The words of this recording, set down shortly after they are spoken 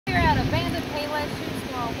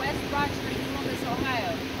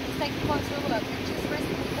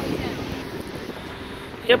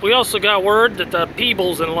Yep, we also got word that the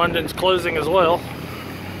Peebles in London's closing as well.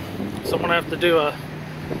 So I'm gonna have to do a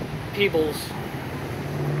Peebles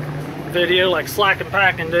video like Slack and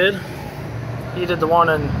Packing did. He did the one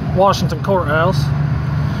in Washington Courthouse.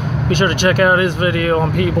 Be sure to check out his video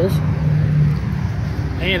on Peebles.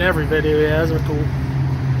 And every video he has are cool.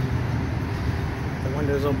 The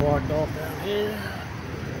windows are blocked off down here.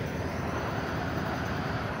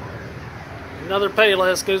 Another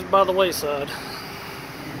Payless goes by the wayside.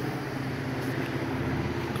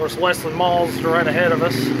 Of course, Westland Mall's right ahead of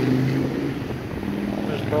us.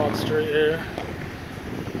 There's Broad Street here.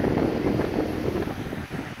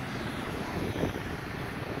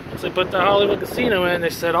 Once they put the Hollywood Casino in, they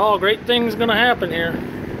said, "Oh, great things gonna happen here."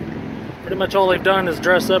 Pretty much all they've done is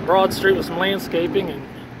dress up Broad Street with some landscaping and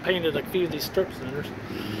painted a few of these strip centers.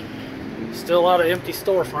 Still a lot of empty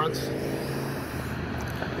storefronts.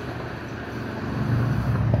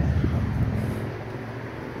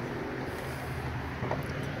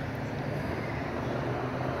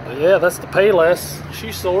 But yeah, that's the Payless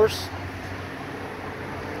ShoeSource.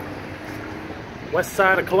 West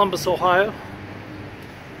side of Columbus, Ohio.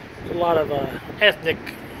 There's a lot of ethnic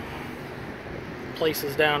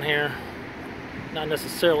places down here. Not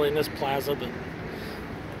necessarily in this plaza, but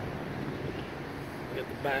we got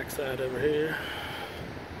the back side over here.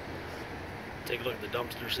 Take a look at the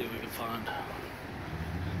dumpster, see what we can find.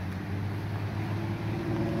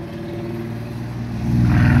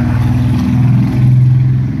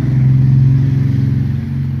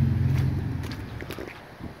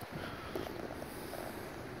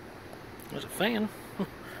 There's a fan.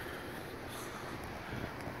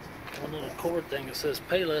 One little cord thing that says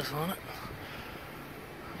Payless on it.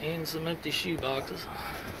 And some empty shoe boxes.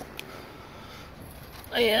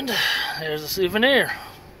 And there's a souvenir.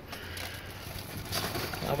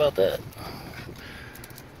 How about that?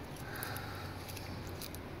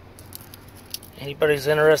 Anybody's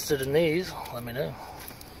interested in these, let me know.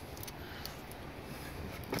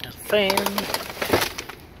 There's a fan.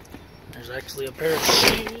 There's actually a pair of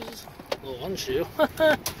shoes. Well, one shoe.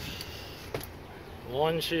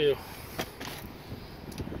 One shoe.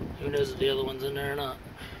 Who knows if the other one's in there or not.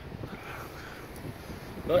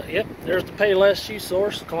 But yep, there's the Payless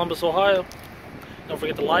ShoeSource, Columbus, Ohio. Don't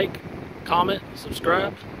forget to like, comment,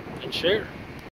 subscribe, and share.